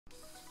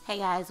Hey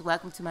guys,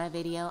 welcome to my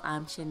video.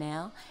 I'm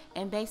Chanel,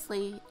 and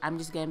basically I'm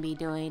just going to be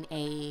doing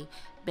a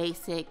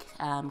basic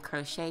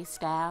crochet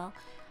style.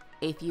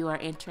 If you are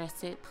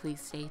interested, please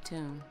stay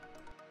tuned.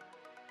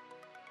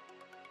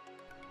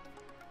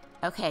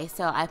 Okay,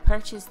 so I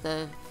purchased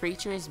the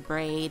FreeTress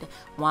Braid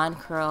Wand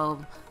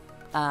Curl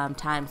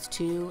times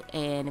 2,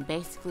 and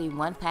basically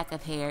 1 pack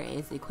of hair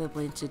is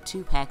equivalent to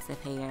 2 packs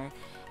of hair,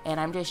 and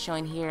I'm just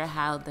showing here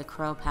how the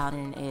curl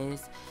pattern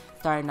is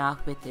starting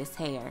off with this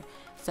hair.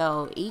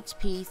 So each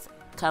piece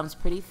comes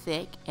pretty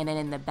thick, and then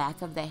in the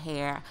back of the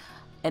hair,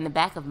 in the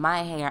back of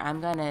my hair, I'm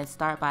gonna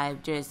start by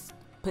just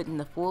putting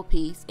the full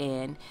piece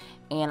in,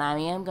 and I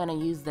am gonna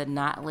use the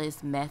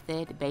knotless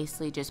method,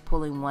 basically just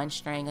pulling one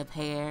string of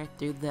hair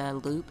through the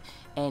loop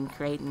and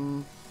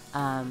creating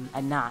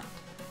a knot.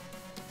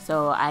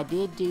 So I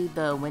did do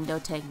the window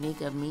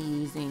technique of me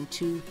using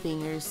 2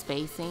 fingers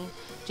spacing,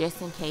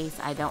 just in case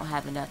I don't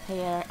have enough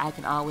hair. I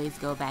can always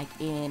go back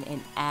in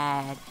and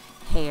add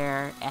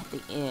hair at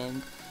the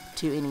end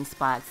to any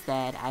spots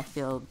that I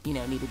feel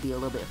need to be a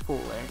little bit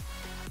fuller.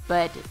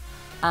 But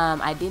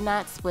I did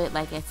not split,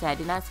 like I said, I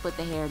did not split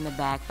the hair in the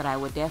back, but I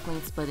would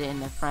definitely split it in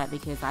the front,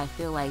 because I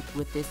feel like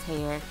with this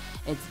hair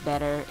it's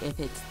better if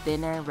it's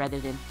thinner rather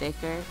than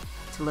thicker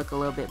to look a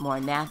little bit more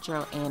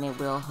natural, and it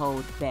will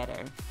hold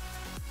better.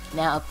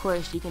 Now of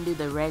course you can do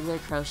the regular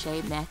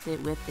crochet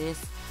method with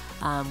this,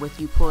 with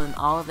you pulling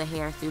all of the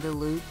hair through the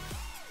loop.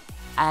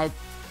 I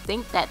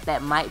think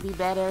that might be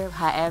better.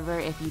 However,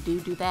 if you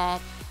do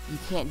that, you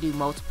can't do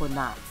multiple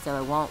knots,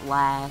 so it won't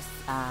last.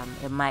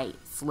 It might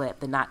slip,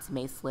 the knots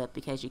may slip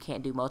because you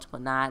can't do multiple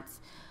knots,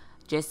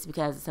 just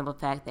because of the simple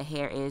fact the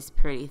hair is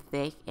pretty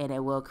thick and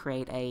it will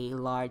create a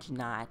large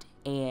knot.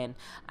 And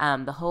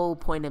the whole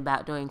point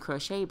about doing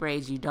crochet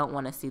braids, you don't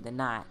want to see the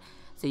knot,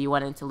 so you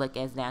want it to look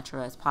as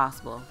natural as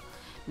possible.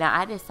 Now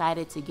I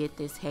decided to get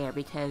this hair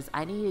because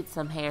I needed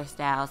some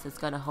hairstyles that's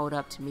going to hold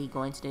up to me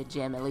going to the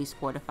gym at least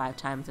 4 to 5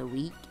 times a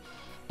week.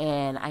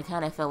 And I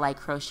kind of feel like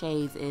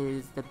crochets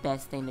is the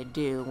best thing to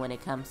do when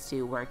it comes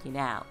to working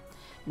out.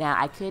 Now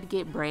I could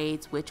get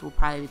braids, which will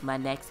probably be my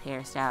next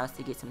hairstyles,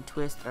 to get some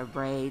twists or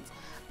braids,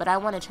 but I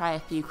want to try a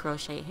few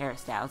crochet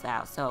hairstyles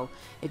out. So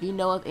if you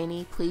know of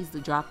any, please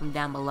drop them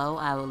down below.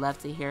 I would love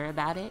to hear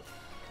about it.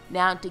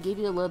 Now to give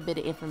you a little bit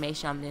of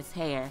information on this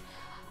hair,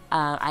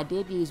 I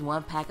did use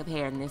 1 pack of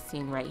hair in this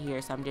scene right here,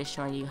 so I'm just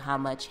showing you how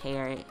much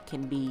hair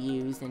can be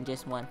used in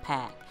just 1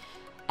 pack.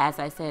 As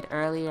I said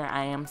earlier,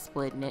 I am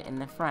splitting it in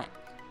the front.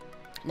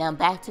 Now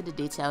back to the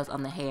details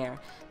on the hair.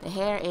 The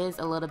hair is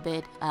a little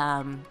bit,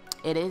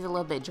 it is a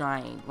little bit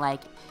drying.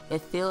 Like,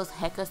 it feels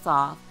hecka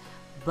soft,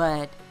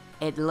 but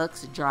it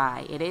looks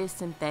dry. It is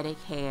synthetic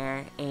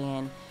hair,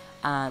 and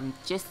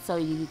just so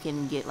you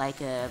can get like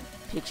a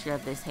picture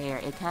of this hair,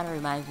 it kind of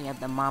reminds me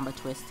of the mama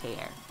twist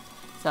hair.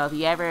 So if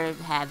you ever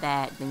had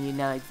that, then you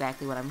know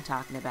exactly what I'm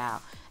talking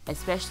about.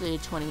 Especially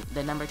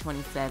the number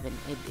 27,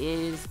 it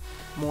is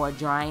more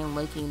drying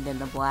looking than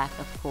the black,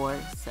 of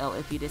course. So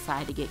if you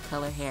decide to get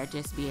color hair,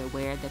 just be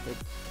aware that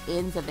the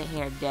ends of the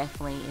hair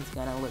definitely is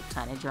going to look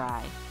kind of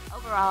dry.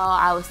 Overall,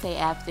 I would say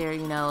after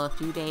a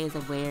few days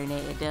of wearing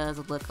it, it does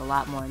look a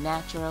lot more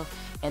natural.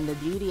 And the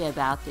beauty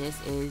about this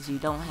is you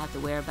don't have to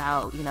worry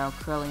about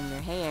curling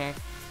your hair,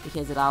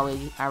 because it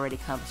already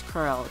comes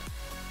curled.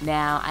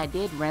 Now I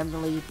did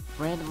randomly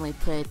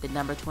put the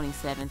number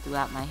 27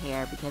 throughout my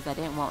hair because I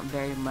didn't want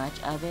very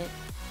much of it,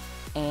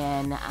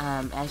 and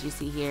as you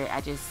see here,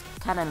 I just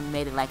kind of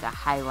made it like a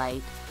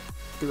highlight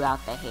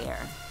throughout the hair.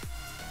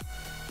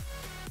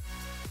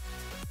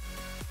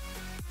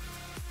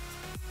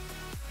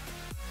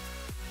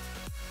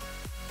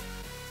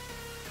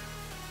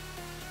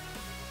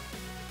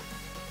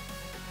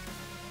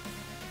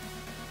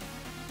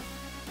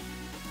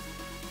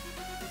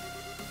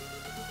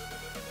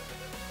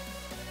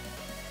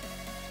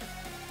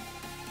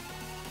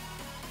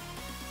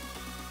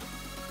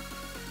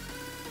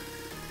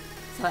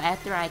 So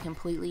after I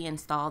completely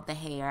installed the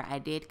hair, I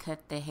did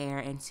cut the hair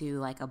into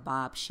like a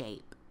bob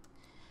shape.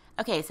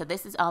 Okay, so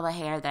this is all the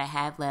hair that I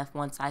have left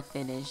once I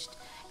finished,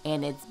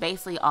 and it's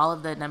basically all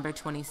of the number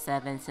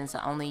 27, since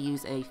I only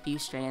use a few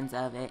strands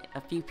of it,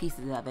 a few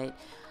pieces of it.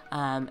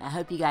 I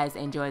hope you guys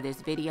enjoyed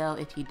this video.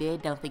 If you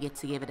did, don't forget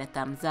to give it a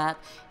thumbs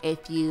up.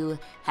 If you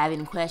have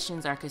any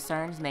questions or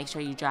concerns, make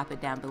sure you drop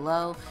it down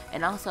below.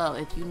 And also,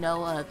 if you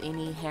know of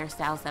any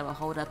hairstyles that will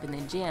hold up in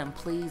the gym,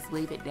 please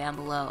leave it down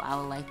below. I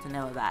would like to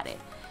know about it.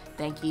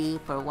 Thank you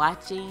for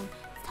watching.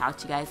 Talk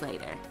to you guys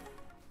later.